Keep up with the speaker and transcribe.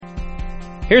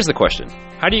Here's the question.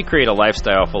 How do you create a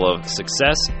lifestyle full of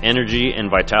success, energy, and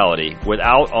vitality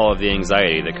without all of the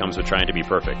anxiety that comes with trying to be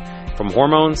perfect? From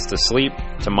hormones to sleep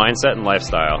to mindset and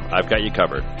lifestyle, I've got you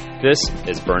covered. This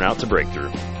is Burnout to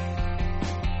Breakthrough.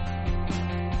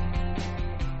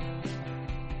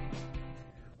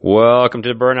 Welcome to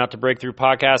the Burnout to Breakthrough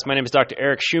podcast. My name is Dr.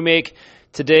 Eric Shoemake.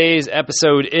 Today's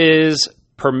episode is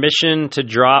permission to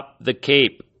drop the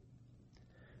cape.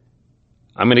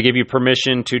 I'm going to give you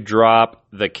permission to drop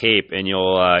the cape, and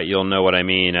you'll know what I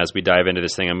mean as we dive into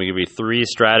this thing. I'm going to give you 3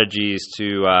 strategies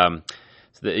that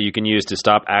you can use to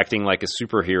stop acting like a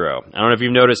superhero. I don't know if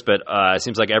you've noticed, but it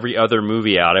seems like every other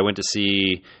movie out. I went to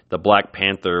see the Black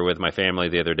Panther with my family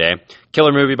the other day.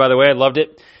 Killer movie, by the way. I loved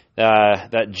it.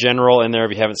 That general in there,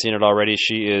 if you haven't seen it already,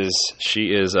 she is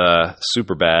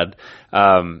super bad.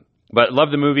 But love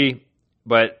the movie.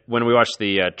 But when we watched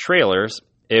the trailers,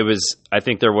 I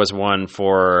think there was one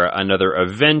for another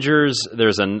Avengers. I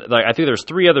think there's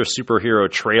 3 other superhero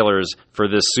trailers for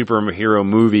this superhero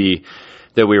movie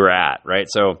that we were at, right?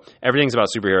 So everything's about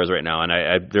superheroes right now,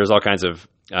 and there's all kinds of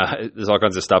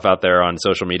stuff out there on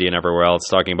social media and everywhere else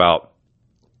talking about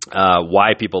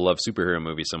why people love superhero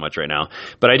movies so much right now.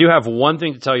 But I do have one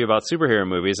thing to tell you about superhero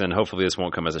movies, and hopefully this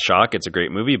won't come as a shock. It's a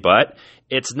great movie, but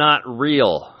it's not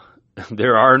real.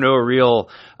 There are no real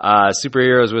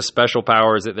superheroes with special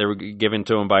powers that they were given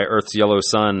to them by Earth's yellow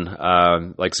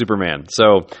sun, like Superman.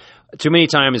 So too many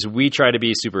times we try to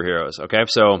be superheroes, okay?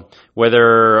 So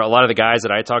whether a lot of the guys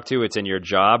that I talk to, it's in your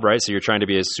job, right? So you're trying to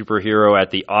be a superhero at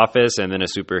the office and then a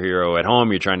superhero at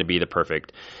home. You're trying to be the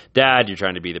perfect dad. You're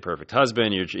trying to be the perfect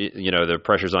husband. The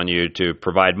pressure's on you to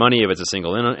provide money if it's a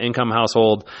single income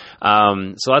household.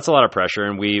 So that's a lot of pressure,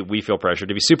 and we feel pressure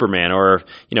to be Superman. Or,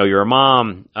 you're a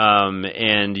mom,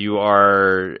 and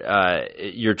you're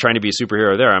trying to be a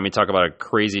superhero there. I mean, talk about a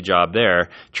crazy job there,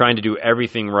 trying to do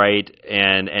everything right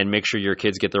and make sure your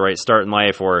kids get the right start in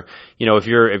life. Or, if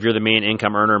you're the main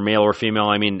income earner, male or female,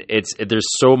 I mean, there's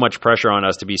so much pressure on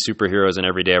us to be superheroes in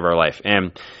every day of our life.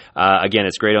 And again,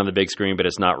 it's great on the big screen, but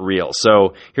it's not real.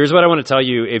 So here's what I want to tell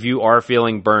you. If you are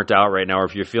feeling burnt out right now, or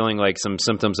if you're feeling like some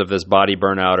symptoms of this body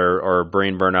burnout or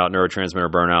brain burnout, neurotransmitter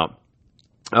burnout,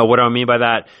 what do I mean by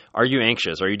that? Are you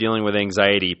anxious? Are you dealing with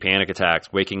anxiety, panic attacks,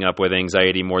 waking up with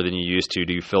anxiety more than you used to?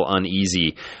 Do you feel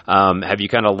uneasy? Have you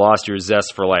kind of lost your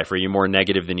zest for life? Are you more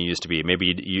negative than you used to be?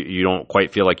 Maybe you don't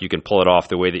quite feel like you can pull it off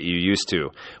the way that you used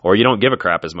to, or you don't give a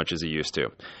crap as much as you used to.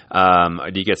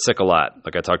 Do you get sick a lot,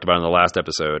 like I talked about in the last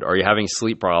episode? Are you having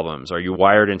sleep problems? Are you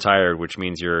wired and tired, which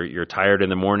means you're tired in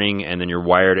the morning and then you're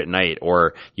wired at night?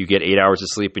 Or you get 8 hours of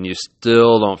sleep and you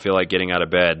still don't feel like getting out of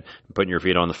bed and putting your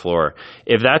feet on the floor?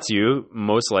 If that's you,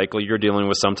 most likely you're dealing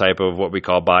with some type of what we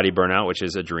call body burnout, which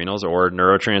is adrenals, or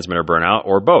neurotransmitter burnout,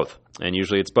 or both. And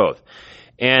usually it's both.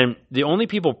 And the only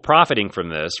people profiting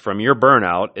from your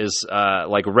burnout, is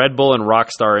like Red Bull and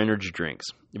Rockstar energy drinks.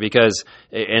 Because,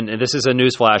 and this is a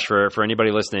newsflash for anybody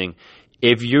listening,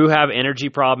 if you have energy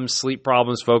problems, sleep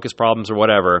problems, focus problems, or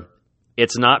whatever,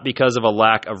 it's not because of a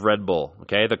lack of Red Bull,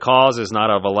 okay? The cause is not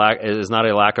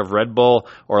a lack of Red Bull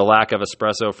or a lack of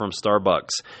espresso from Starbucks.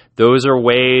 Those are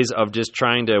ways of just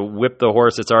trying to whip the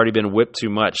horse that's already been whipped too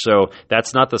much. So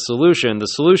that's not the solution. The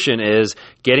solution is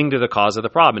getting to the cause of the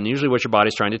problem. And usually what your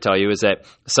body's trying to tell you is that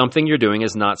something you're doing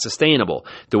is not sustainable.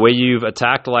 The way you've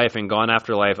attacked life and gone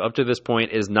after life up to this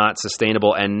point is not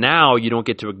sustainable. And now you don't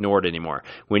get to ignore it anymore.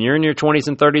 When you're in your 20s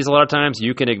and 30s, a lot of times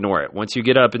you can ignore it. Once you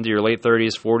get up into your late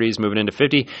 30s, 40s, moving into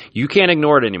 50, you can't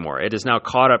ignore it anymore. It is now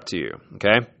caught up to you,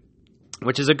 okay?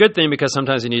 Which is a good thing, because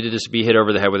sometimes you need to just be hit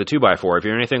over the head with a 2x4. If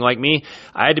you're anything like me,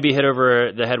 I had to be hit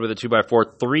over the head with a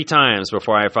 2x4 3 times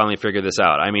before I finally figured this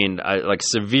out. I mean, like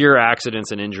severe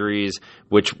accidents and injuries,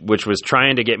 which was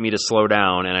trying to get me to slow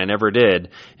down, and I never did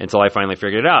until I finally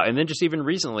figured it out. And then just even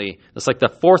recently, it's like the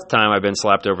 4th time I've been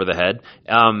slapped over the head,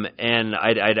 and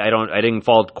I didn't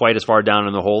fall quite as far down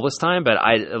in the hole this time. But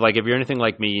if you're anything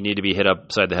like me, you need to be hit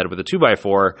upside the head with a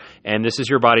 2x4, and this is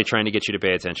your body trying to get you to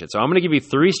pay attention. So I'm going to give you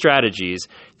 3 strategies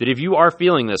that if you are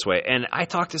feeling this way, and I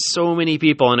talk to so many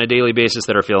people on a daily basis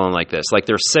that are feeling like this, like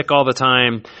they're sick all the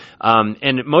time, and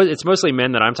it's mostly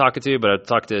men that I'm talking to, but I've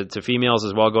talked to females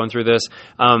as well going through this,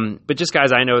 but just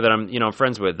guys I know that I'm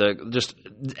friends with, just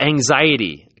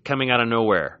anxiety coming out of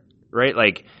nowhere, right?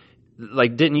 Like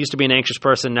like didn't used to be an anxious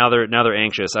person. Now they're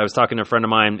anxious. I was talking to a friend of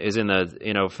mine is in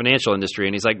the, financial industry,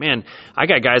 and he's like, man, I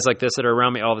got guys like this that are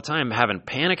around me all the time having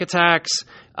panic attacks,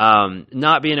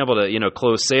 not being able to,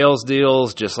 close sales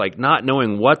deals, just like not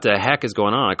knowing what the heck is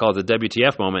going on. I call it the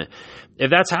WTF moment. If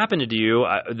that's happened to you,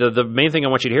 the main thing I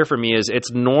want you to hear from me is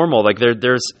it's normal. Like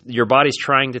there's your body's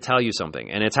trying to tell you something,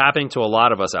 and it's happening to a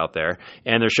lot of us out there.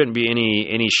 And there shouldn't be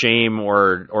any shame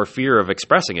or fear of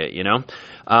expressing it.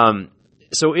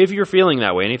 So if you're feeling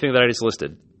that way, anything that I just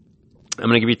listed, I'm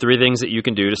going to give you 3 things that you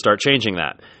can do to start changing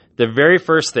that. The very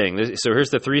first thing. So here's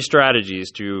the 3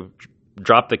 strategies to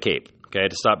drop the cape. Okay,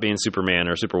 to stop being Superman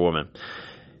or Superwoman.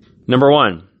 Number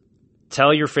 1,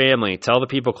 tell your family, tell the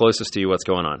people closest to you what's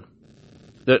going on.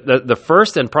 The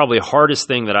first and probably hardest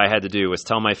thing that I had to do was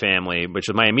tell my family, which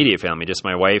was my immediate family, just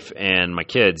my wife and my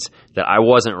kids, that I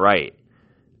wasn't right.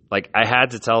 Like I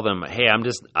had to tell them, hey,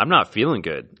 I'm not feeling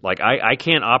good. Like I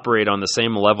can't operate on the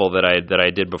same level that I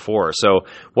did before. So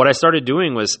what I started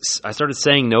doing was I started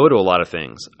saying no to a lot of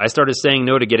things. I started saying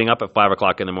no to getting up at 5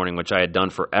 o'clock in the morning, which I had done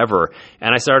forever.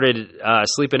 And I started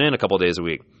sleeping in a couple days a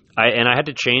week. I had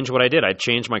to change what I did. I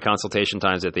changed my consultation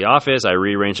times at the office. I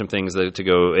rearranged some things to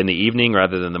go in the evening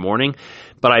rather than the morning.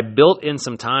 But I built in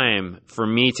some time for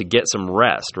me to get some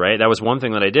rest, right? That was one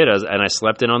thing that I did, and I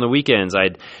slept in on the weekends.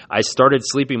 I started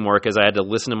sleeping more because I had to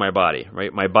listen to my body,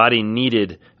 right? My body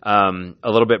needed a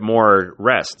little bit more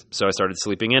rest, so I started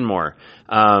sleeping in more.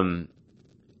 I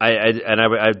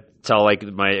tell like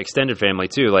my extended family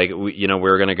too, like we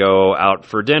were going to go out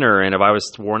for dinner, and if I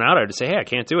was worn out, I'd just say, hey, I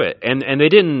can't do it. And they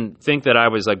didn't think that I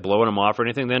was like blowing them off or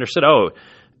anything. They understood, oh,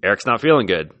 Eric's not feeling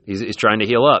good. He's trying to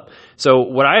heal up. So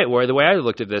the way I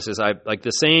looked at this is I like the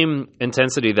same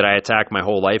intensity that I attack my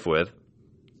whole life with.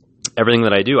 Everything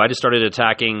that I do, I just started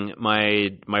attacking my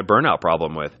burnout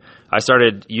problem with. I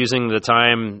started using the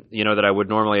time, that I would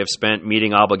normally have spent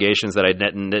meeting obligations that I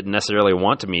didn't necessarily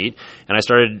want to meet. And I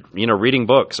started, reading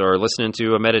books or listening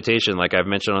to a meditation like I've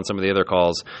mentioned on some of the other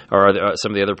calls or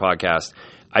some of the other podcasts.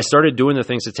 I started doing the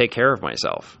things to take care of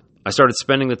myself. I started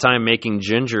spending the time making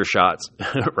ginger shots,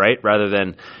 right? Rather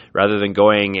than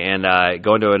going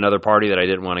to another party that I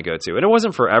didn't want to go to. And it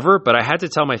wasn't forever, but I had to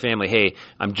tell my family, hey,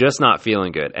 I'm just not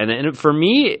feeling good. And for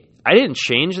me, I didn't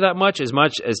change that much as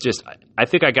just, I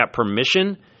think I got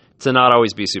permission to not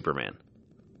always be Superman.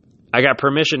 I got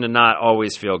permission to not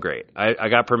always feel great. I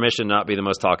got permission to not be the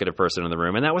most talkative person in the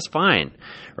room, and that was fine,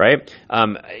 right?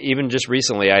 Even just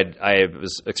recently, I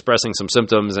was expressing some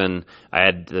symptoms, and I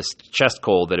had this chest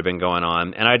cold that had been going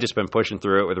on, and I'd just been pushing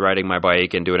through it with riding my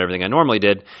bike and doing everything I normally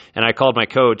did, and I called my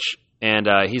coach, and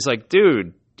he's like,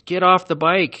 dude, get off the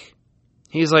bike.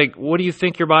 He's like, what do you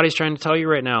think your body's trying to tell you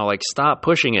right now? Like, stop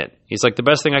pushing it. He's like, the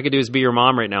best thing I could do is be your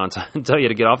mom right now and tell you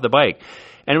to get off the bike.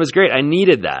 And it was great. I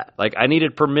needed that. Like, I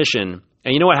needed permission.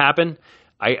 And you know what happened?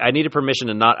 I needed permission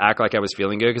to not act like I was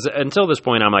feeling good. Because until this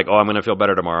point, I'm like, oh, I'm going to feel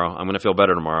better tomorrow. I'm going to feel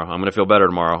better tomorrow. I'm going to feel better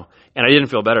tomorrow. And I didn't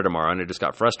feel better tomorrow, and it just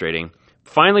got frustrating.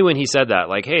 Finally, when he said that,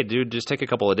 like, hey, dude, just take a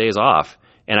couple of days off.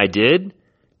 And I did.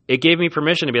 It gave me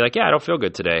permission to be like, yeah, I don't feel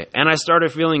good today. And I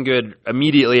started feeling good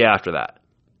immediately after that.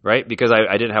 Right? Because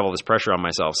I didn't have all this pressure on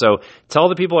myself. So tell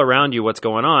the people around you what's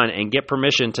going on and get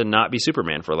permission to not be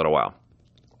Superman for a little while.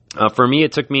 For me,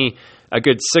 it took me a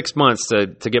good 6 months to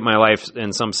get my life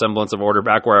in some semblance of order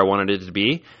back where I wanted it to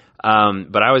be.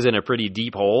 But I was in a pretty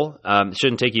deep hole.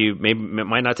 Shouldn't take you, maybe it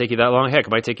might not take you that long. Heck, it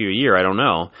might take you a year. I don't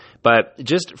know. But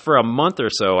just for a month or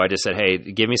so, I just said, hey,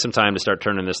 give me some time to start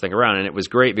turning this thing around. And it was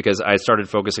great because I started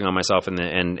focusing on myself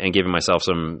and giving myself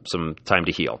some time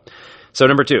to heal. So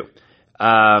number 2.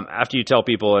 After you tell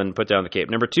people and put down the cape.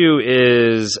 Number 2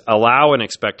 is allow and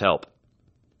expect help.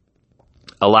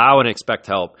 Allow and expect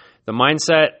help. The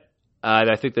mindset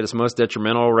I think that is most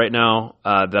detrimental right now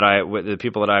with the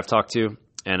people that I've talked to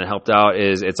and helped out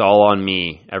is it's all on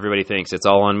me. Everybody thinks it's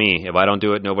all on me. If I don't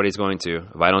do it, nobody's going to.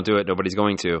 If I don't do it, nobody's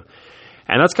going to.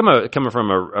 And that's coming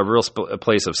from a real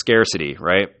place of scarcity,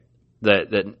 right?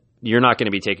 That you're not going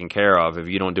to be taken care of if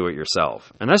you don't do it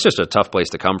yourself. And that's just a tough place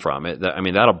to come from.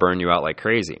 That'll burn you out like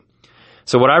crazy.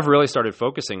 So what I've really started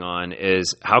focusing on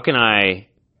is how can I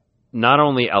not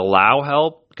only allow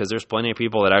help, because there's plenty of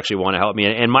people that actually want to help me.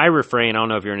 And my refrain, I don't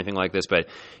know if you're anything like this, but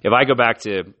if I go back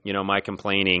to, my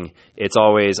complaining, it's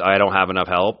always, I don't have enough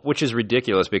help, which is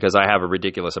ridiculous because I have a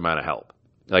ridiculous amount of help,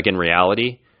 like in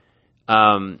reality.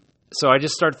 So I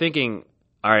just start thinking,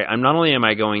 all right, not only am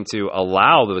I going to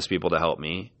allow those people to help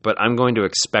me, but I'm going to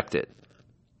expect it,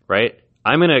 right?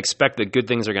 I'm going to expect that good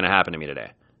things are going to happen to me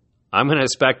today. I'm going to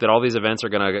expect that all these events are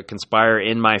going to conspire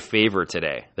in my favor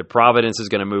today. The providence is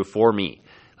going to move for me.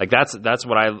 Like that's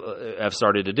what I have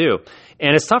started to do.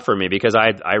 And it's tough for me because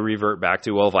I revert back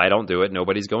to, well, if I don't do it,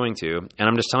 nobody's going to. And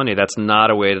I'm just telling you, that's not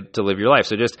a way to live your life.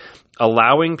 So just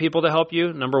allowing people to help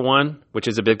you, number one, which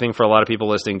is a big thing for a lot of people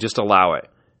listening, just allow it.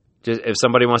 Just, if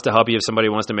somebody wants to help you, if somebody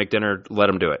wants to make dinner, let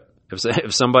them do it.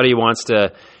 If somebody wants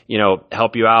to,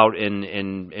 help you out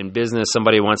in business,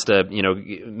 somebody wants to,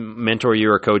 mentor you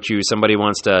or coach you, somebody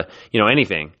wants to,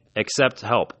 anything, accept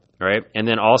help, right? And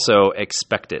then also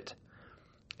expect it.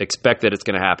 Expect that it's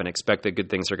going to happen. Expect that good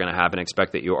things are going to happen.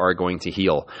 Expect that you are going to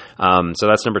heal. So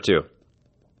that's number two.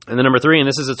 And then number three, and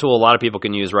this is a tool a lot of people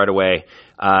can use right away.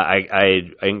 I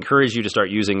encourage you to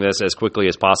start using this as quickly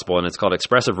as possible, and it's called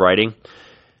expressive writing.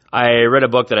 I read a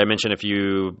book that I mentioned a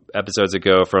few episodes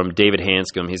ago from David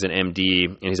Hanscom. He's an MD,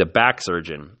 and he's a back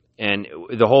surgeon. And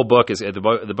the whole book is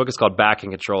the book is called Back in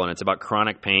Control, and it's about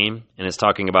chronic pain, and it's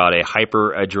talking about a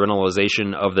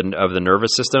hyperadrenalization of the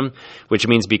nervous system, which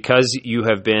means because you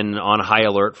have been on high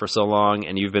alert for so long,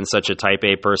 and you've been such a type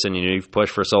A person, you've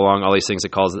pushed for so long, all these things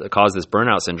that cause this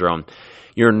burnout syndrome,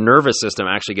 your nervous system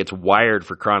actually gets wired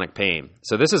for chronic pain.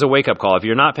 So this is a wake-up call. If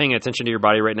you're not paying attention to your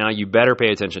body right now, you better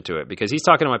pay attention to it, because he's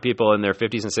talking about people in their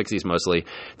 50s and 60s mostly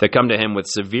that come to him with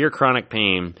severe chronic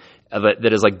pain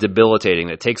that is like debilitating,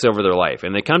 that takes over their life.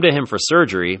 And they come to him for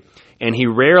surgery, and he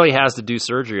rarely has to do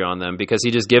surgery on them because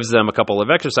he just gives them a couple of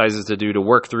exercises to do to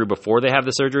work through before they have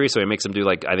the surgery. So he makes them do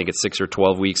I think it's 6 or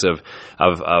 12 weeks of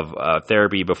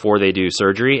therapy before they do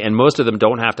surgery. And most of them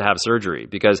don't have to have surgery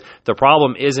because the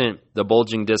problem isn't the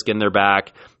bulging disc in their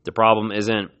back. The problem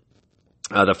isn't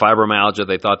the fibromyalgia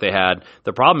they thought they had.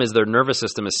 The problem is their nervous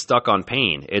system is stuck on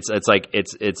pain. It's like a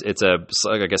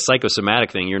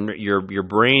psychosomatic thing. Your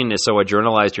brain is so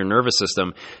adrenalized, your nervous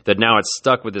system, that now it's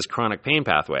stuck with this chronic pain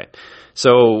pathway.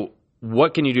 So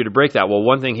what can you do to break that? Well,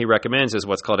 one thing he recommends is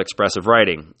what's called expressive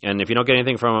writing. And if you don't get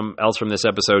anything else from this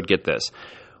episode, get this.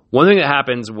 One thing that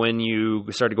happens when you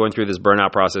start going through this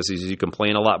burnout process is you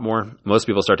complain a lot more. Most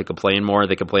people start to complain more.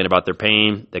 They complain about their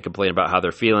pain. They complain about how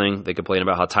they're feeling. They complain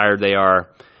about how tired they are.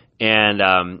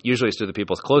 And usually it's to the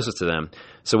people closest to them.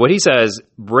 So what he says,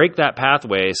 break that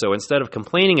pathway. So instead of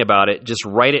complaining about it, just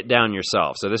write it down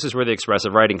yourself. So this is where the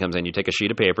expressive writing comes in. You take a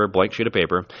sheet of paper, blank sheet of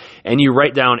paper, and you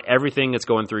write down everything that's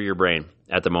going through your brain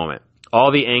at the moment.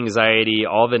 All the anxiety,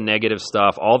 all the negative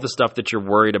stuff, all the stuff that you're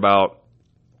worried about.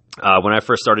 When I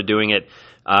first started doing it,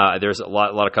 there's a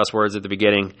lot of cuss words at the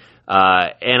beginning,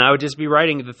 and I would just be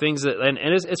writing the things that, and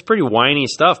it's pretty whiny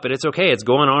stuff, but it's okay. It's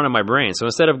going on in my brain. So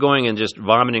instead of going and just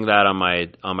vomiting that on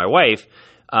my wife,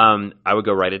 I would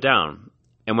go write it down.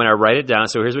 And when I write it down,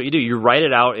 so here's what you do. You write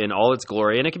it out in all its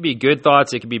glory, and it can be good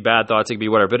thoughts, it can be bad thoughts, it can be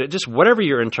whatever, but just whatever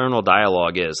your internal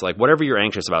dialogue is, like whatever you're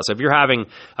anxious about. So if you're having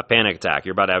a panic attack,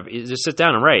 you're about to have, just sit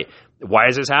down and write. Why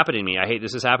is this happening to me? I hate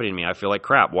this is happening to me. I feel like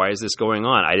crap. Why is this going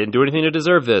on? I didn't do anything to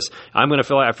deserve this. I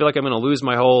feel like I'm going to lose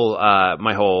my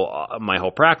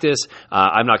whole practice.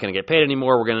 I'm not going to get paid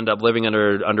anymore. We're going to end up living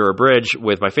under a bridge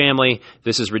with my family.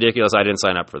 This is ridiculous. I didn't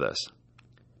sign up for this.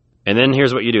 And then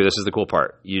here's what you do. This is the cool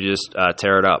part. You just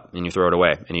tear it up and you throw it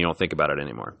away and you don't think about it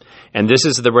anymore. And this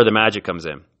is where the magic comes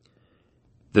in.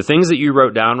 The things that you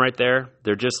wrote down right there,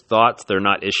 they're just thoughts. They're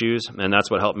not issues. And that's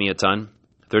what helped me a ton.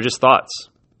 They're just thoughts.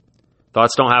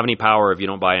 Thoughts don't have any power if you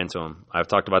don't buy into them. I've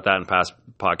talked about that in past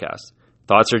podcasts.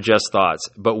 Thoughts are just thoughts.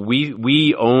 But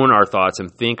we own our thoughts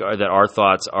and think that our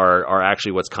thoughts are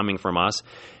actually what's coming from us.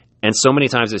 And so many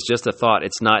times it's just a thought.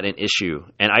 It's not an issue.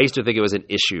 And I used to think it was an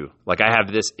issue. Like I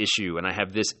have this issue and I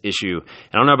have this issue.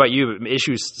 And I don't know about you, but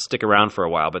issues stick around for a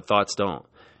while, but thoughts don't.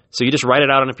 So you just write it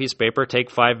out on a piece of paper,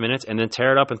 take 5 minutes, and then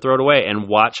tear it up and throw it away and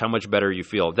watch how much better you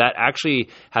feel. That actually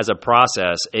has a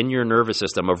process in your nervous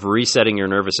system of resetting your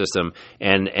nervous system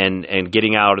and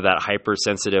getting out of that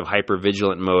hypersensitive,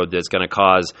 hypervigilant mode that's going to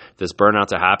cause this burnout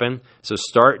to happen. So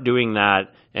start doing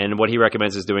that. And what he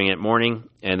recommends is doing it morning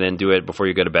and then do it before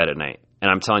you go to bed at night. And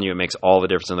I'm telling you, it makes all the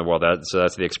difference in the world. So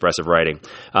that's the expressive writing.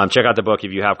 Check out the book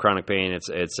if you have chronic pain.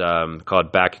 It's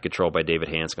called Back in Control by David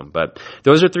Hanscom. But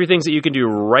those are 3 things that you can do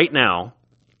right now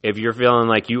if you're feeling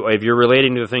like if you're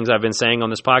relating to the things I've been saying on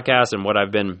this podcast and what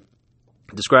I've been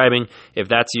describing. If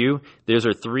that's you, those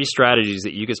are 3 strategies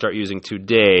that you can start using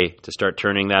today to start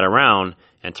turning that around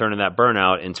and turning that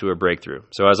burnout into a breakthrough.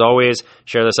 So as always,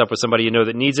 share this up with somebody you know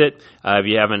that needs it. If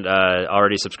you haven't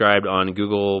already subscribed on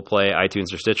Google Play,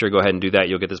 iTunes, or Stitcher, go ahead and do that.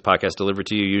 You'll get this podcast delivered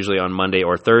to you usually on Monday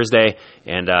or Thursday.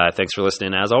 And thanks for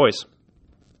listening as always.